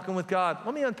Lord, I'm walking with God.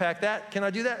 Let me unpack that. Can I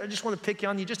do that? I just want to pick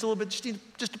on you just a little bit,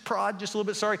 just a prod, just a little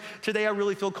bit. Sorry, today I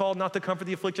really feel called not to comfort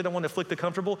the afflicted, I want to afflict the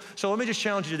comfortable. So let me just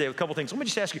challenge you today with a couple things. Let me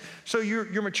just ask you, so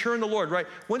you're mature in the Lord, right?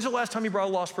 When's the last time you brought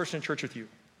a lost person to church with you?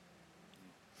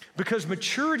 Because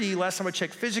maturity, last time I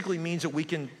checked, physically means that we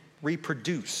can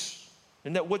reproduce.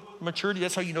 Isn't that what maturity,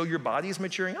 that's how you know your body is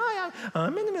maturing?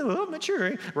 I'm in the middle of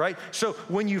maturing, right? So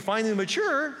when you finally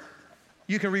mature,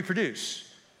 you can reproduce.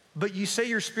 But you say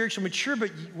you're spiritually mature, but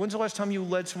when's the last time you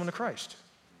led someone to Christ?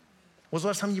 When's the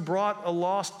last time you brought a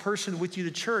lost person with you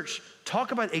to church?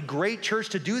 Talk about a great church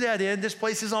to do that in. This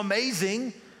place is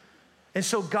amazing. And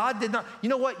so God did not, you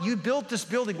know what? You built this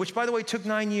building, which by the way took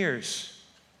 9 years.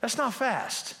 That's not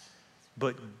fast.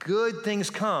 But good things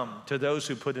come to those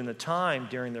who put in the time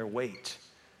during their wait.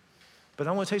 But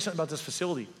I want to tell you something about this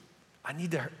facility.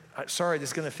 Sorry, this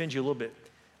is going to offend you a little bit.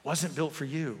 It wasn't built for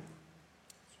you.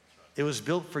 It was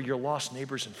built for your lost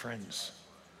neighbors and friends.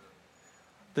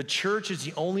 The church is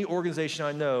the only organization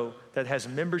I know that has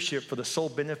membership for the sole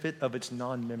benefit of its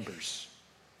non-members.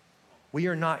 We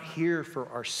are not here for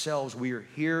ourselves. We are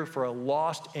here for a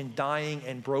lost and dying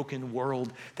and broken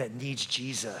world that needs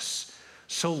Jesus.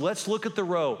 So let's look at the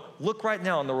row. Look right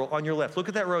now on your left. Look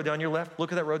at that row down your left.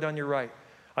 Look at that row down your right.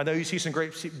 I know you see some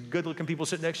great, good-looking people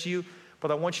sitting next to you,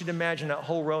 but I want you to imagine that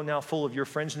whole row now full of your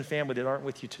friends and family that aren't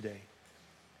with you today.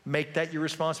 Make that your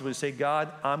responsibility. Say,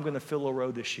 God, I'm going to fill a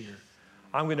row this year.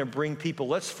 I'm going to bring people.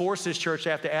 Let's force this church to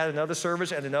have to add another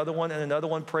service and another one and another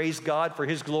one. Praise God for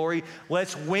his glory.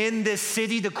 Let's win this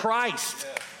city to Christ.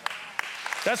 Yeah.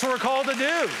 That's what we're called to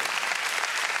do.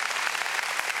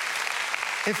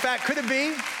 In fact, could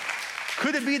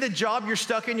it be the job you're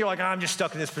stuck in? You're like, I'm just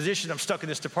stuck in this position. I'm stuck in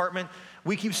this department.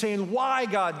 We keep saying, why,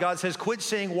 God? God says, quit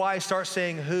saying why, start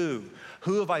saying who.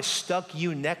 Who have I stuck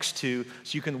you next to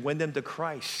so you can win them to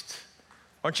Christ?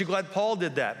 Aren't you glad Paul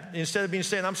did that? Instead of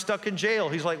saying, I'm stuck in jail,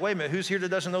 he's like, wait a minute, who's here that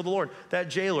doesn't know the Lord? That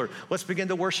jailer. Let's begin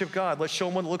to worship God. Let's show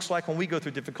him what it looks like when we go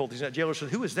through difficulties. And that jailer said,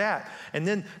 who is that? And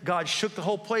then God shook the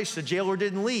whole place. The jailer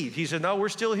didn't leave. He said, no, we're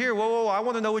still here. Whoa, I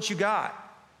want to know what you got.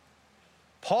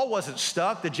 Paul wasn't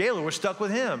stuck. The jailer was stuck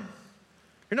with him.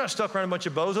 You're not stuck around a bunch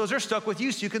of bozos. They're stuck with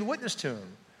you so you can witness to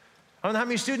them. I don't know how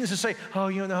many students that say, oh,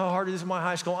 you don't know how hard it is in my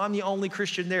high school. I'm the only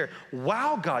Christian there.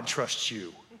 Wow, God trusts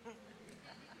you.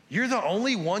 You're the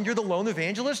only one. You're the lone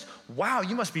evangelist. Wow,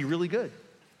 you must be really good.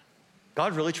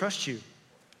 God really trusts you.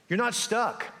 You're not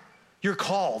stuck. You're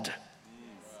called.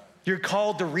 You're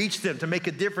called to reach them, to make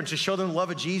a difference, to show them the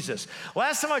love of Jesus.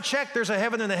 Last time I checked, there's a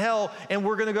heaven and a hell, and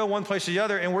we're going to go one place or the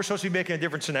other, and we're supposed to be making a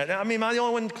difference in that. Now, I mean, am I the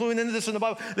only one cluing into this in the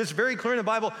Bible? It's very clear in the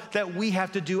Bible that we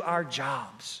have to do our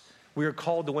jobs. We are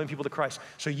called to win people to Christ.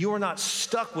 So you are not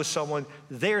stuck with someone.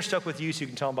 They are stuck with you, so you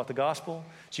can tell them about the gospel,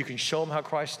 so you can show them how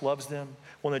Christ loves them.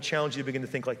 I want to challenge you to begin to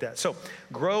think like that. So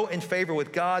grow in favor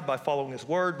with God by following his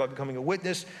word, by becoming a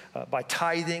witness, by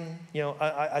tithing. You know,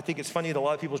 I think it's funny that a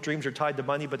lot of people's dreams are tied to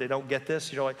money, but they don't get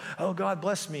this. You're like, oh, God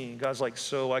bless me. And God's like,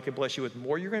 so I can bless you with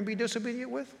more you're going to be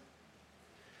disobedient with?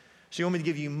 So you want me to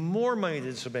give you more money to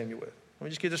disobey me with? Let me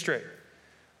just get this straight.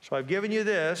 So I've given you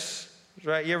this.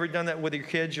 Right? You ever done that with your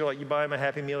kids? You're like, you buy them a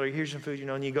Happy Meal, or here's some food, you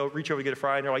know, and you go reach over to get a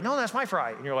fry, and they're like, no, that's my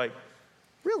fry. And you're like,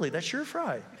 really? That's your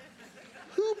fry?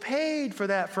 Who paid for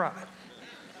that fry?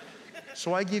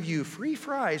 So I give you free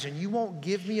fries, and you won't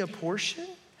give me a portion?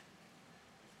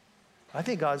 I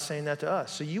think God's saying that to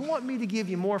us. So you want me to give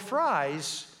you more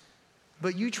fries,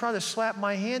 but you try to slap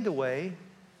my hand away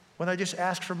when I just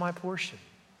ask for my portion.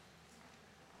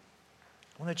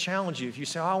 I want to challenge you. If you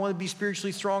say, oh, I want to be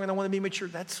spiritually strong and I want to be mature,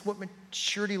 that's what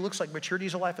maturity looks like. Maturity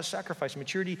is a life of sacrifice.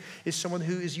 Maturity is someone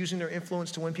who is using their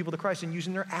influence to win people to Christ and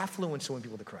using their affluence to win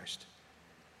people to Christ.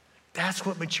 That's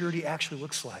what maturity actually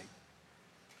looks like.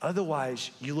 Otherwise,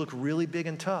 you look really big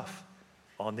and tough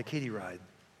on the kiddie ride.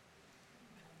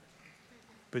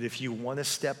 But if you want to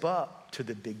step up to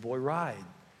the big boy ride,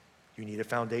 you need a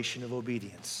foundation of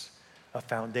obedience, a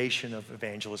foundation of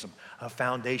evangelism, a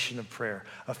foundation of prayer,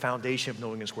 a foundation of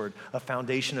knowing his word, a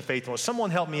foundation of faithfulness. Someone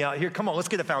help me out here. Come on, let's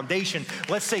get a foundation.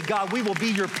 Let's say, God, we will be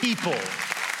your people.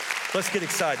 Let's get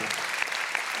excited.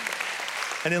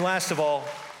 And then last of all,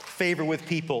 favor with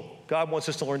people. God wants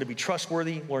us to learn to be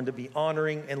trustworthy, learn to be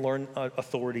honoring, and learn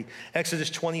authority. Exodus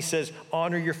 20 says,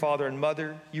 honor your father and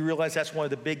mother. You realize that's one of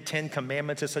the big 10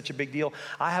 commandments. It's such a big deal.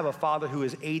 I have a father who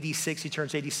is 86. He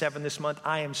turns 87 this month.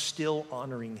 I am still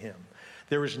honoring him.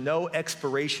 There is no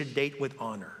expiration date with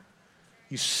honor.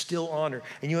 You still honor.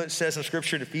 And you know what it says in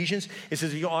Scripture in Ephesians? It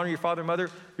says if you honor your father and mother,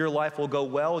 your life will go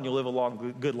well and you'll live a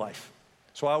long, good life.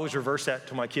 So I always reverse that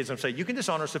to my kids and say, you can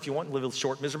dishonor us if you want and live a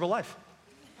short, miserable life.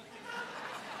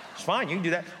 It's fine, you can do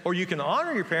that. Or you can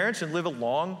honor your parents and live a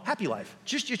long, happy life.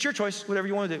 Just, it's your choice, whatever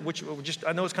you want to do.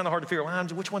 I know it's kind of hard to figure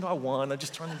out, which one do I want? I'm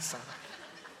just trying to decide.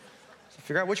 So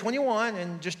figure out which one you want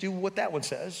and just do what that one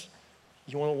says.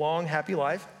 You want a long, happy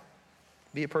life?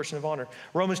 Be a person of honor.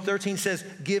 Romans 13 says,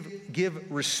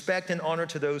 give respect and honor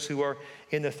to those who are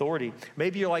in authority.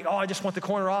 Maybe you're like, oh, I just want the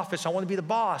corner office. I want to be the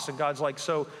boss. And God's like,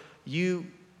 so you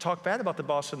talk bad about the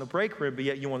boss in the break room, but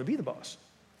yet you want to be the boss.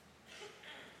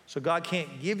 So God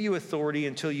can't give you authority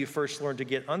until you first learn to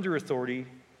get under authority.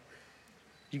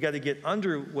 You got to get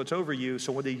under what's over you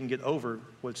so one day you can get over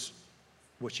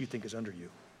what you think is under you.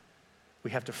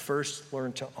 We have to first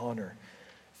learn to honor.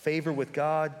 Favor with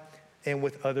God and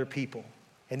with other people.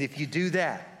 And if you do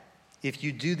that, if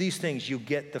you do these things, you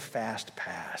get the fast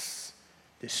pass.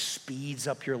 This speeds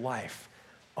up your life.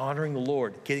 Honoring the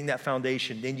Lord, getting that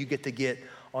foundation, then you get to get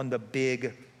on the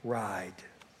big ride.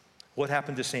 What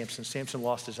happened to Samson? Samson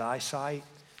lost his eyesight,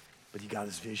 but he got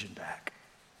his vision back.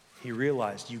 He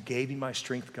realized, you gave me my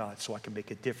strength, God, so I can make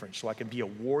a difference, so I can be a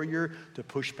warrior to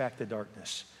push back the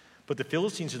darkness. But the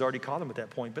Philistines had already caught him at that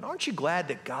point. But aren't you glad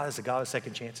that God is a God of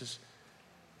second chances?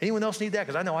 Anyone else need that?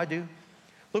 Because I know I do.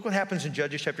 Look what happens in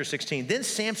Judges chapter 16. Then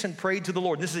Samson prayed to the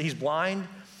Lord. He's blind.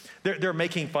 They're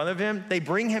making fun of him. They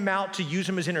bring him out to use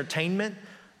him as entertainment.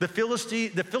 The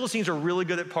Philistines are really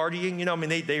good at partying. You know, I mean,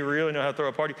 they really know how to throw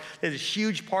a party. There's this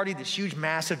huge party, this huge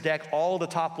massive deck. All the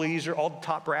top leaders, all the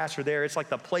top brass are there. It's like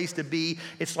the place to be.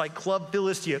 It's like Club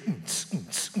Philistia.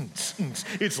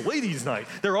 It's ladies' night.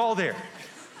 They're all there.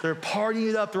 They're partying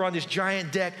it up. They're on this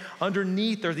giant deck.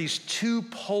 Underneath are these two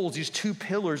poles, these two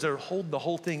pillars that are holding the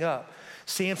whole thing up.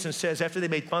 Samson says, after they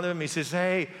made fun of him, he says,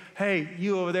 hey,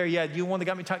 you over there, yeah, you one that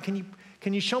got me tied.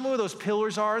 Can you show me where those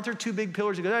pillars are? Aren't there two big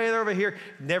pillars? He goes, hey, they're over here.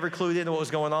 Never clued into what was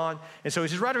going on. And so he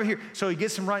says, right over here. So he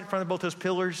gets him right in front of both those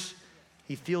pillars.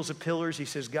 He feels the pillars. He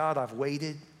says, God, I've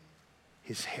waited.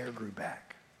 His hair grew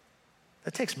back.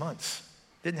 That takes months.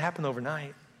 Didn't happen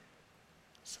overnight.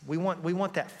 So we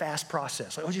want that fast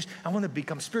process. Like, I want to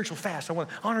become spiritual fast. I want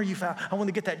to honor you fast. I want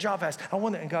to get that job fast.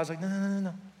 And God's like,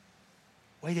 no.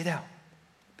 Wait it out.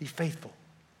 Be faithful.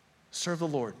 Serve the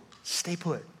Lord. Stay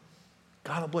put.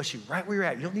 God will bless you right where you're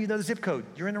at. You don't need another zip code.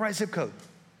 You're in the right zip code.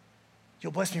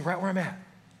 You'll bless me right where I'm at.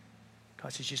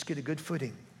 God says, just get a good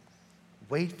footing.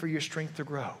 Wait for your strength to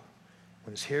grow.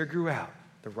 When his hair grew out,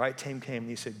 the right time came, and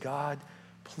he said, God,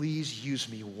 please use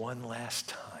me one last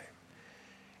time.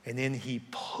 And then he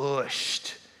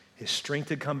pushed. His strength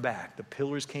had come back. The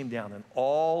pillars came down, and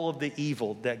all of the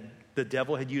evil that the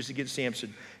devil had used against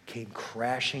Samson came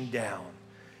crashing down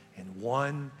in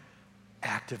one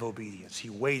act of obedience.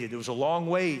 He waited. It was a long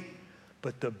wait,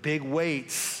 but the big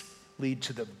waits lead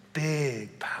to the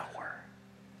big power.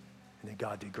 And then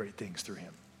God did great things through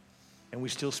him. And we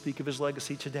still speak of his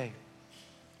legacy today.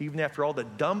 Even after all the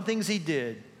dumb things he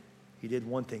did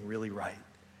one thing really right.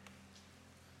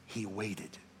 He waited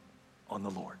on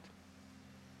the Lord.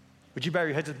 Would you bow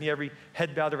your heads with me, every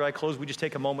head bowed, every eye closed? We just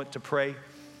take a moment to pray.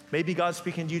 Maybe God's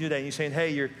speaking to you today, and he's saying,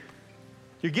 hey, you're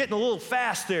getting a little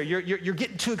fast there. You're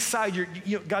getting too excited.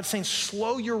 God's saying,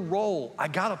 slow your roll. I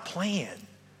got a plan.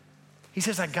 He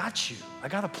says, I got you. I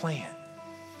got a plan.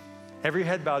 Every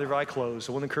head bowed, every eye closed.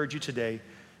 I want to encourage you today.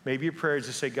 Maybe your prayer is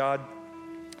to say, God,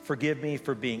 forgive me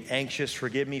for being anxious.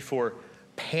 Forgive me for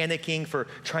panicking, for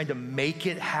trying to make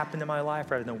it happen in my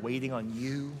life rather than waiting on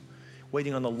you,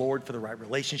 waiting on the Lord for the right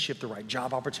relationship, the right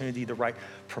job opportunity, the right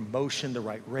promotion, the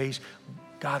right raise.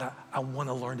 God, I want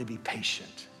to learn to be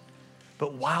patient.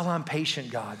 But while I'm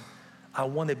patient, God, I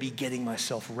want to be getting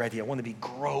myself ready. I want to be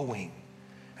growing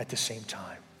at the same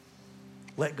time.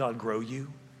 Let God grow you.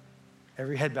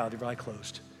 Every head bowed, every eye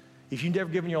closed. If you've never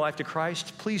given your life to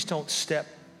Christ, please don't step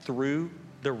through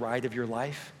the ride of your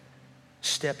life.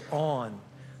 Step on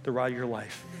the ride of your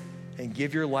life and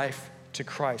give your life to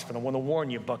Christ. But I want to warn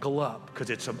you, buckle up, because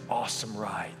it's an awesome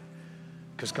ride.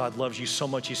 Because God loves you so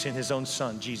much, he sent his own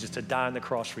son, Jesus, to die on the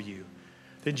cross for you.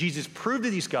 Then Jesus proved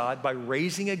that he's God by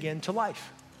raising again to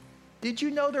life. Did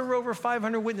you know there were over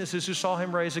 500 witnesses who saw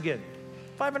him rise again?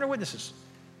 500 witnesses.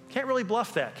 Can't really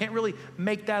bluff that. Can't really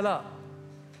make that up.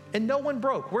 And no one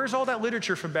broke. Where's all that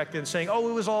literature from back then saying, oh,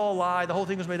 it was all a lie, the whole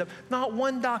thing was made up? Not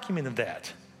one document of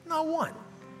that. Not one.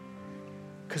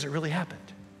 Because it really happened.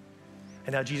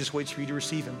 And now Jesus waits for you to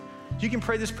receive him. You can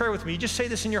pray this prayer with me. You just say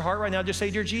this in your heart right now. Just say,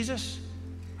 dear Jesus,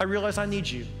 I realize I need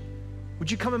you. Would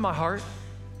you come in my heart?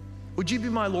 Would you be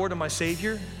my Lord and my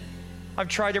Savior? I've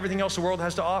tried everything else the world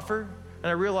has to offer, and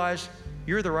I realize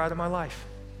you're the ride of my life.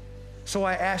 So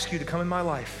I ask you to come in my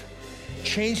life.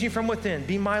 Change me from within.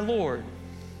 Be my Lord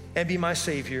and be my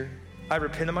Savior. I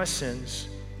repent of my sins.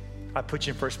 I put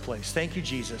you in first place. Thank you,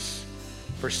 Jesus,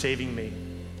 for saving me.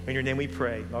 In your name we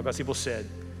pray. All God's people said,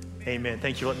 amen.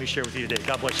 Thank you. Let me share with you today.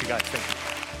 God bless you guys. Thank you.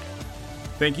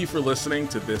 Thank you for listening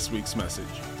to this week's message.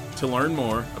 To learn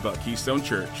more about Keystone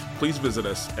Church, please visit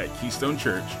us at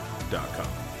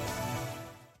keystonechurch.com.